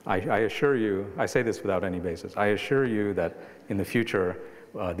 I assure you, I say this without any basis, I assure you that in the future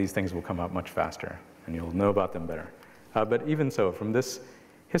these things will come out much faster and you'll know about them better. But even so, from this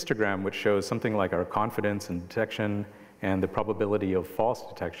histogram, which shows something like our confidence in detection and the probability of false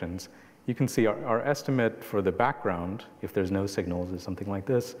detections, you can see our estimate for the background, if there's no signals, is something like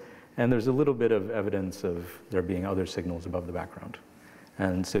this. And there's a little bit of evidence of there being other signals above the background.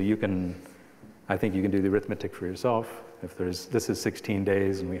 And so I think you can do the arithmetic for yourself. If this is 16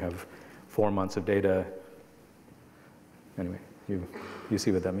 days and we have 4 months of data. Anyway, you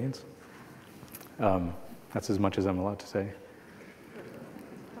see what that means. That's as much as I'm allowed to say.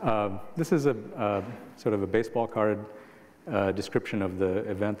 This is a sort of a baseball card description of the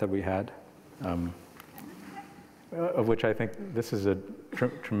event that we had, of which I think this is a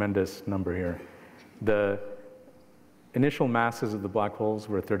tremendous number here. The initial masses of the black holes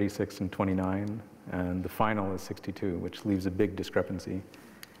were 36 and 29, and the final is 62, which leaves a big discrepancy.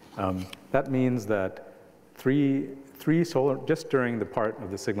 That means that just during the part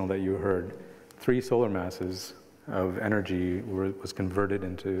of the signal that you heard, 3 solar masses of energy was converted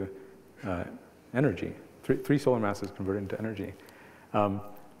into energy. Three solar masses converted into energy.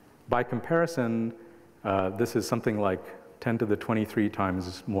 By comparison, this is something like 10 to the 23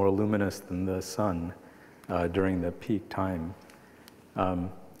 times more luminous than the sun during the peak time.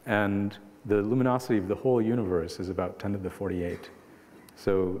 And the luminosity of the whole universe is about 10 to the 48.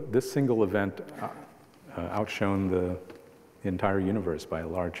 So this single event outshone the entire universe by a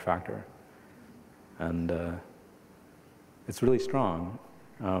large factor. And it's really strong.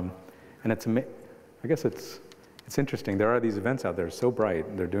 And I guess it's interesting. There are these events out there so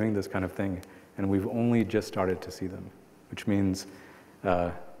bright, they're doing this kind of thing, and we've only just started to see them, which means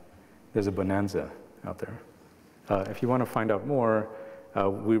there's a bonanza out there. If you want to find out more,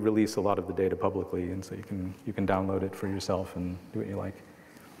 we release a lot of the data publicly, and so you can download it for yourself and do what you like.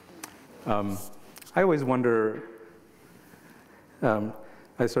 I always wonder,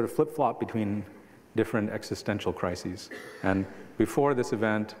 I sort of flip-flop between different existential crises. And before this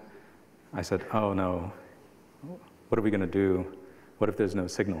event, I said, oh no, what are we going to do? What if there's no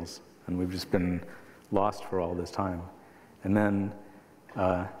signals? And we've just been lost for all this time. And then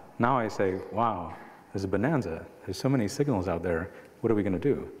now I say, wow, there's a bonanza. There's so many signals out there. What are we going to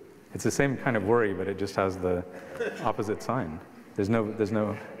do? It's the same kind of worry, but it just has the opposite sign. There's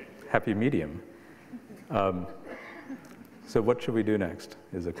no happy medium. So what should we do next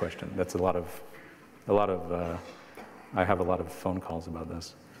is a question. That's I have a lot of phone calls about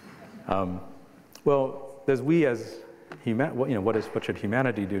this. Well, there's we as what should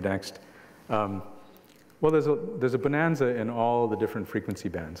humanity do next? Well, there's a bonanza in all the different frequency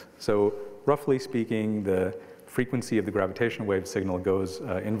bands. So roughly speaking, the frequency of the gravitational wave signal goes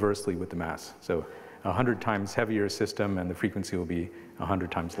inversely with the mass. So 100 times heavier system, and the frequency will be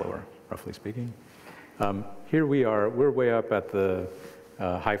 100 times lower, roughly speaking. Here we're way up at the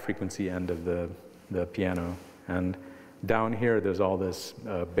high frequency end of the piano. And down here, there's all this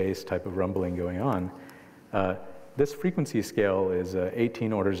bass type of rumbling going on. This frequency scale is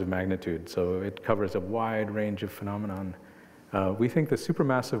 18 orders of magnitude, so it covers a wide range of phenomenon. We think the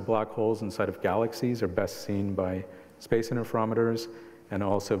supermassive black holes inside of galaxies are best seen by space interferometers and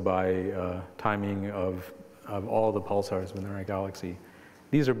also by timing of all the pulsars when they're in a galaxy.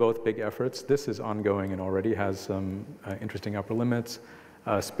 These are both big efforts. This is ongoing and already has some interesting upper limits.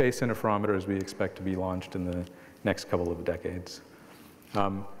 Space interferometers we expect to be launched in the next couple of decades.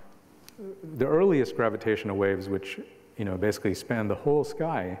 The earliest gravitational waves, which basically span the whole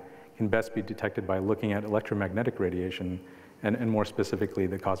sky, can best be detected by looking at electromagnetic radiation and more specifically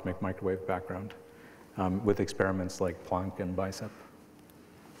the cosmic microwave background with experiments like Planck and BICEP.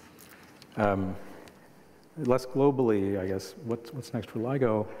 Less globally, I guess, what's next for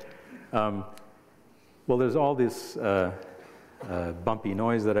LIGO? Well, there's all this bumpy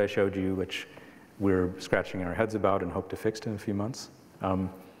noise that I showed you, which we're scratching our heads about and hope to fix in a few months.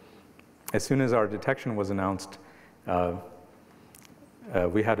 As soon as our detection was announced,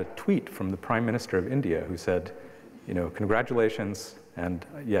 we had a tweet from the Prime Minister of India who said, congratulations, and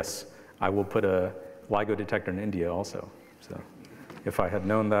yes, I will put a LIGO detector in India also. So if I had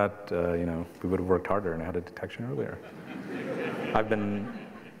known that, we would have worked harder and had a detection earlier. I've been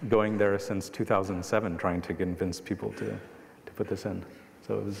going there since 2007 trying to convince people to put this in.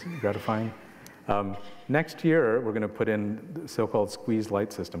 So it was gratifying. Next year, we're going to put in the so-called squeezed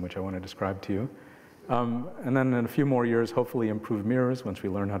light system, which I want to describe to you. And then in a few more years, hopefully improved mirrors once we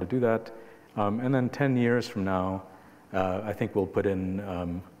learn how to do that. And then 10 years from now, I think we'll put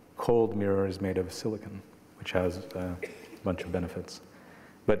in cold mirrors made of silicon, which has a bunch of benefits.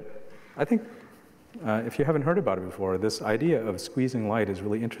 But I think if you haven't heard about it before, this idea of squeezing light is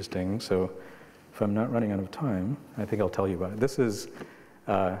really interesting. So if I'm not running out of time, I think I'll tell you about it. This is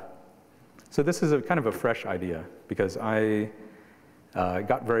a kind of a fresh idea, because I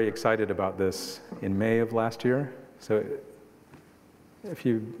got very excited about this in May of last year. So if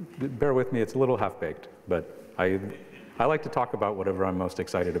you bear with me, it's a little half-baked, but I like to talk about whatever I'm most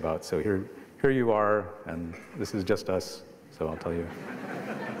excited about. So here you are, and this is just us, so I'll tell you.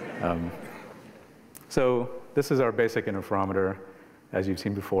 So this is our basic interferometer, as you've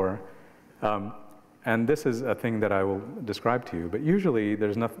seen before. And this is a thing that I will describe to you, but usually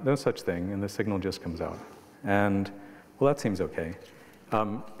there's no such thing, and the signal just comes out. And, well, that seems okay.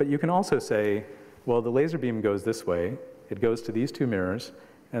 But you can also say, well, the laser beam goes this way, it goes to these two mirrors,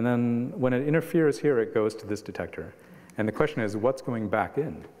 and then when it interferes here, it goes to this detector. And the question is, what's going back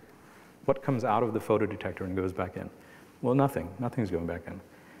in? What comes out of the photodetector and goes back in? Well, nothing's going back in.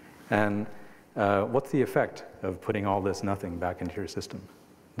 And what's the effect of putting all this nothing back into your system?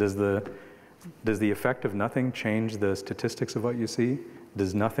 Does the effect of nothing change the statistics of what you see?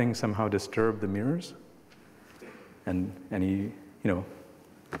 Does nothing somehow disturb the mirrors? And any,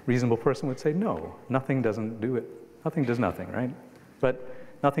 reasonable person would say, no, nothing doesn't do it. Nothing does nothing, right? But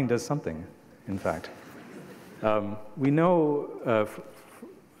nothing does something, in fact. We know,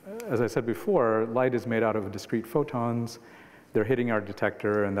 as I said before, light is made out of discrete photons. They're hitting our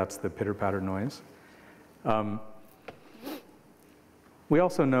detector, and that's the pitter-patter noise. We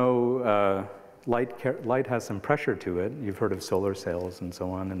also know light has some pressure to it. You've heard of solar sails and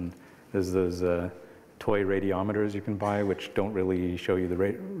so on, and there's those toy radiometers you can buy, which don't really show you the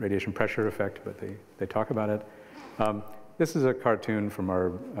radiation pressure effect, but they talk about it. This is a cartoon from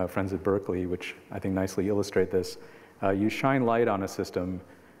our friends at Berkeley, which I think nicely illustrate this. You shine light on a system.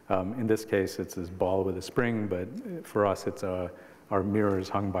 In this case, it's this ball with a spring, but for us, it's our mirrors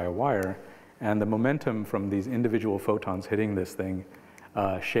hung by a wire. And the momentum from these individual photons hitting this thing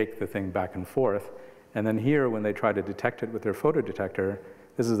shake the thing back and forth. And then here, when they try to detect it with their photodetector,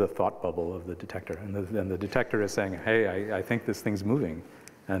 this is a thought bubble of the detector. And the detector is saying, hey, I think this thing's moving.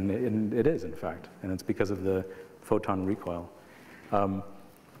 And it is, in fact. And it's because of the photon recoil. But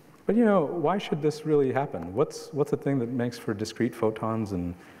why should this really happen? What's the thing that makes for discrete photons,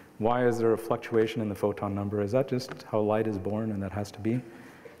 and why is there a fluctuation in the photon number? Is that just how light is born and that has to be?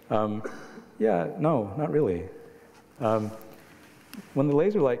 Yeah, no, not really. When the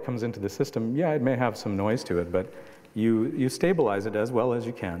laser light comes into the system, yeah, it may have some noise to it, but you stabilize it as well as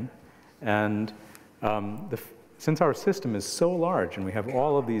you can. And since our system is so large and we have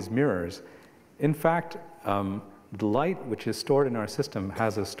all of these mirrors, in fact, the light which is stored in our system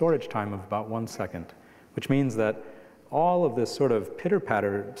has a storage time of about 1 second, which means that all of this sort of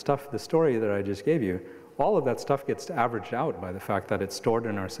pitter-patter stuff, the story that I just gave you, all of that stuff gets averaged out by the fact that it's stored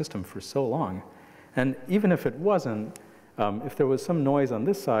in our system for so long. And even if it wasn't, if there was some noise on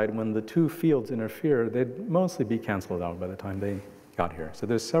this side, when the two fields interfere, they'd mostly be canceled out by the time they got here. So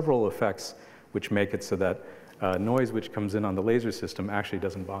there's several effects which make it so that noise which comes in on the laser system actually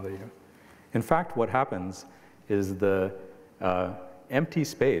doesn't bother you. In fact, what happens is the empty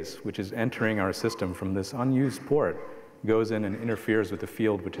space which is entering our system from this unused port goes in and interferes with the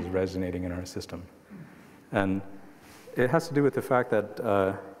field which is resonating in our system. And it has to do with the fact that,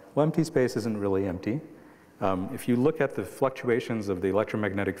 well, empty space isn't really empty. If you look at the fluctuations of the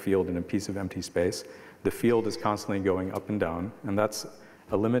electromagnetic field in a piece of empty space, the field is constantly going up and down, and that's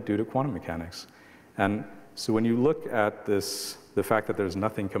a limit due to quantum mechanics. And so when you look at this, the fact that there's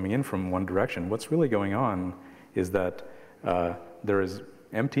nothing coming in from one direction, what's really going on is that there is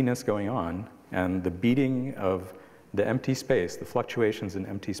emptiness going on, and the beating of the empty space, the fluctuations in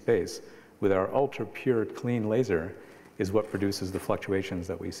empty space, with our ultra-pure, clean laser is what produces the fluctuations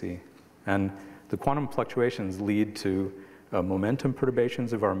that we see. And the quantum fluctuations lead to momentum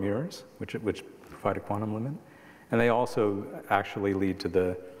perturbations of our mirrors, which provide a quantum limit. And they also actually lead to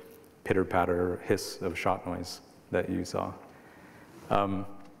the pitter-patter hiss of shot noise that you saw.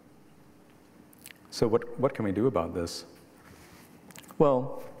 So what can we do about this?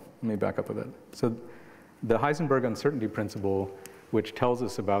 Well, let me back up a bit. So the Heisenberg uncertainty principle, which tells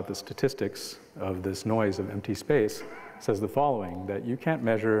us about the statistics of this noise of empty space, says the following, that you can't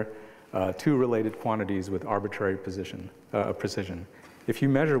measure two related quantities with arbitrary precision. If you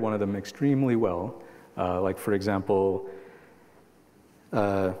measure one of them extremely well, like for example,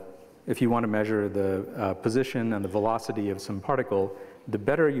 if you want to measure the position and the velocity of some particle, the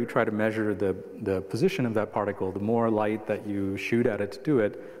better you try to measure the position of that particle, the more light that you shoot at it to do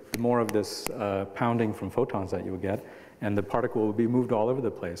it, the more of this pounding from photons that you will get, and the particle will be moved all over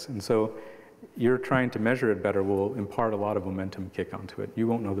the place. And so you're trying to measure it better will impart a lot of momentum kick onto it. You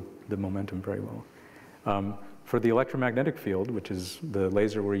won't know the momentum very well. For the electromagnetic field, which is the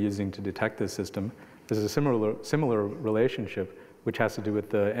laser we're using to detect this system, there's a similar relationship which has to do with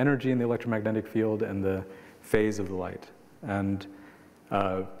the energy in the electromagnetic field and the phase of the light. And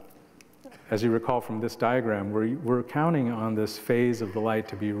as you recall from this diagram, we're counting on this phase of the light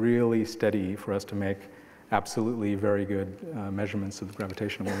to be really steady for us to make absolutely very good measurements of the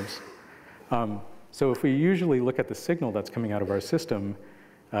gravitational waves. So if we usually look at the signal that's coming out of our system,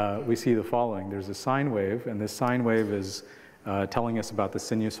 we see the following. There's a sine wave, and this sine wave is telling us about the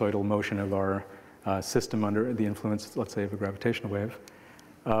sinusoidal motion of our system under the influence, let's say, of a gravitational wave.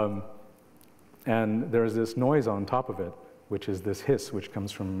 And there's this noise on top of it, which is this hiss, which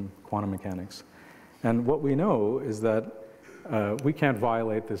comes from quantum mechanics. And what we know is that we can't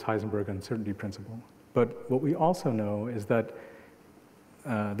violate this Heisenberg uncertainty principle. But what we also know is that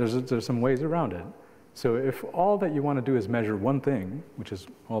there's some ways around it. So if all that you want to do is measure one thing, which is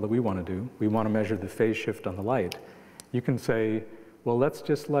all that we want to do, we want to measure the phase shift on the light, you can say, well, let's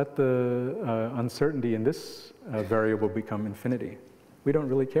just let the uncertainty in this variable become infinity. We don't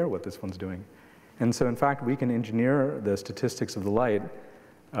really care what this one's doing. And so in fact, we can engineer the statistics of the light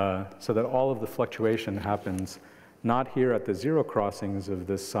so that all of the fluctuation happens not here at the zero crossings of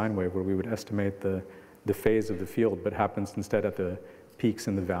this sine wave where we would estimate the phase of the field, but happens instead at the peaks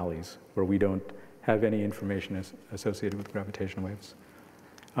and the valleys where we don't have any information associated with gravitational waves.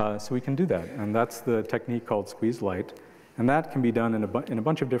 So we can do that, and that's the technique called squeeze light. And that can be done in a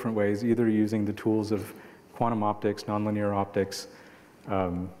bunch of different ways, either using the tools of quantum optics, nonlinear optics,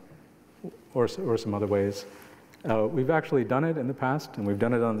 or some other ways. We've actually done it in the past, and we've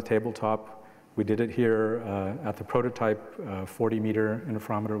done it on the tabletop. We did it here at the prototype 40-meter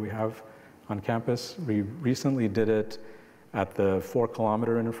interferometer we have on campus. We recently did it at the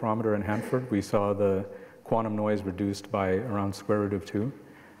 4-kilometer interferometer in Hanford. We saw the quantum noise reduced by around square root of 2.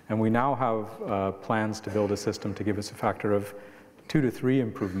 And we now have plans to build a system to give us a factor of 2 to 3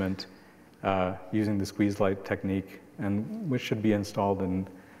 improvement using the squeeze light technique, and which should be installed in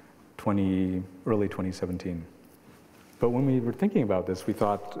early 2017. But when we were thinking about this, we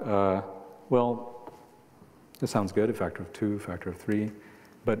thought, well, this sounds good, a factor of 2, a factor of 3,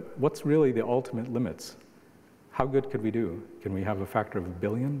 but what's really the ultimate limits? How good could we do? Can we have a factor of 1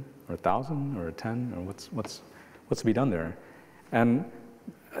 billion, or 1,000, or 10, or what's to be done there? And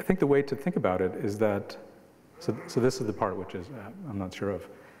I think the way to think about it is that, so this is the part which is I'm not sure of.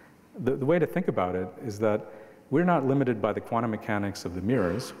 The way to think about it is that we're not limited by the quantum mechanics of the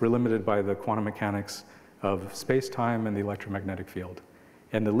mirrors. We're limited by the quantum mechanics of space-time and the electromagnetic field.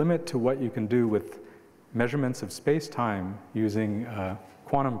 And the limit to what you can do with measurements of space-time using a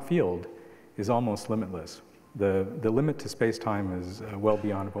quantum field is almost limitless. The limit to space-time is well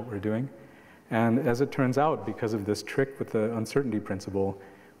beyond what we're doing. And as it turns out, because of this trick with the uncertainty principle,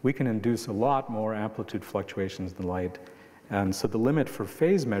 we can induce a lot more amplitude fluctuations than light. And so the limit for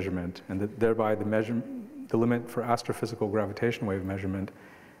phase measurement, and thereby the limit for astrophysical gravitation wave measurement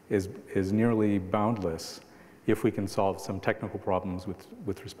is nearly boundless if we can solve some technical problems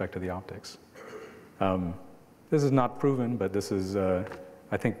with respect to the optics. This is not proven, but this is,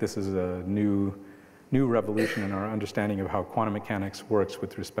 I think this is a new revolution in our understanding of how quantum mechanics works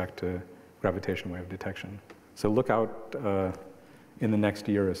with respect to gravitational wave detection. So look out in the next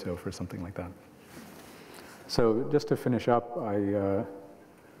year or so for something like that. So just to finish up,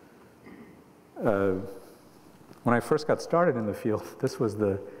 when I first got started in the field, this was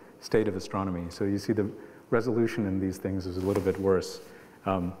the state of astronomy. So you see the resolution in these things is a little bit worse.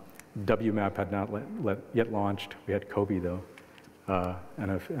 WMAP had not yet launched. We had COBE though,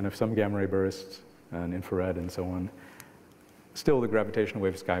 and if some gamma ray bursts and infrared and so on. Still, the gravitational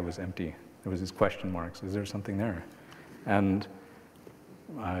wave sky was empty. There was these question marks. Is there something there? And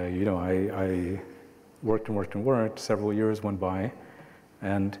I worked and worked and worked. Several years went by,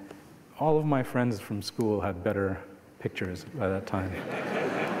 and all of my friends from school had better pictures by that time.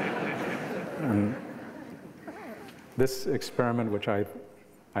 And this experiment, which I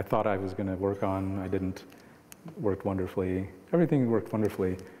thought I was going to work on, I didn't. Worked wonderfully. Everything worked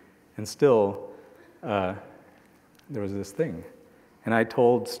wonderfully, and still, there was this thing, and I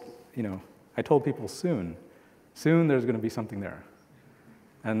told people soon there's going to be something there.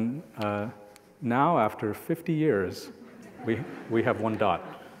 And now, after 50 years, we have one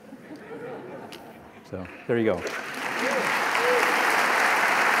dot. So there you go.